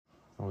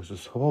I was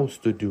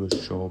supposed to do a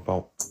show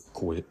about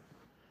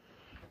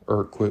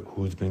Urquit,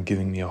 who's been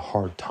giving me a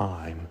hard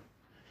time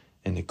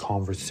in the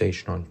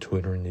conversation on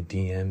Twitter and the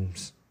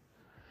DMs.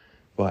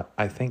 But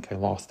I think I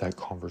lost that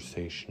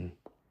conversation.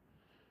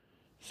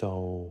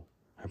 So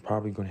I'm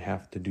probably going to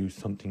have to do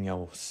something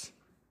else.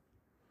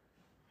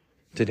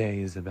 Today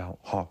is about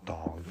hot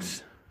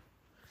dogs.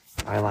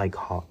 I like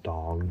hot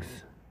dogs.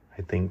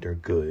 I think they're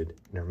good.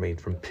 They're made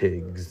from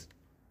pigs.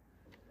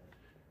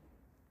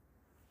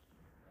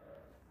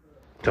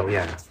 So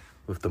yeah,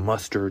 with the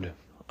mustard,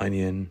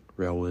 onion,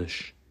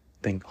 relish,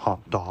 I think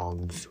hot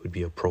dogs would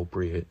be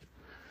appropriate.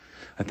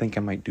 I think I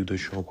might do the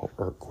show about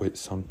Urquit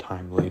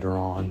sometime later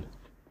on.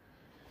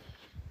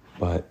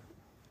 But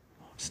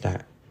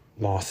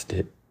lost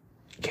it.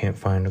 Can't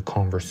find a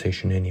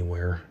conversation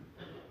anywhere.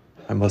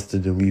 I must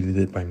have deleted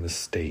it by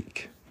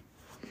mistake.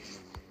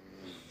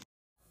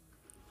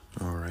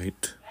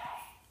 Alright.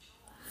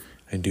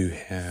 I do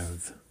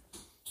have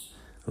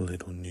a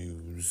little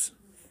news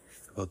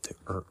about the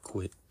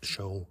Urquit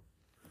show.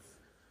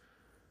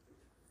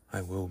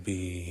 I will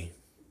be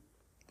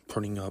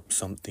putting up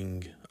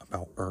something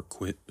about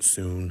Urquit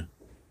soon.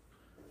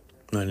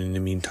 But in the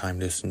meantime,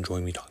 just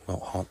enjoy me talking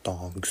about hot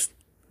dogs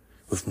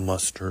with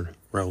mustard,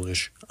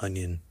 relish,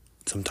 onion,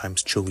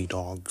 sometimes chili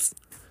dogs,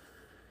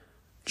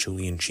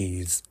 chili and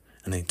cheese,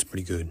 and it's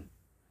pretty good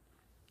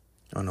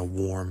on a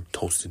warm,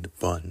 toasted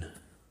bun.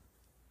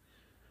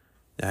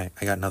 I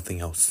got nothing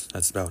else.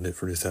 That's about it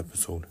for this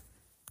episode.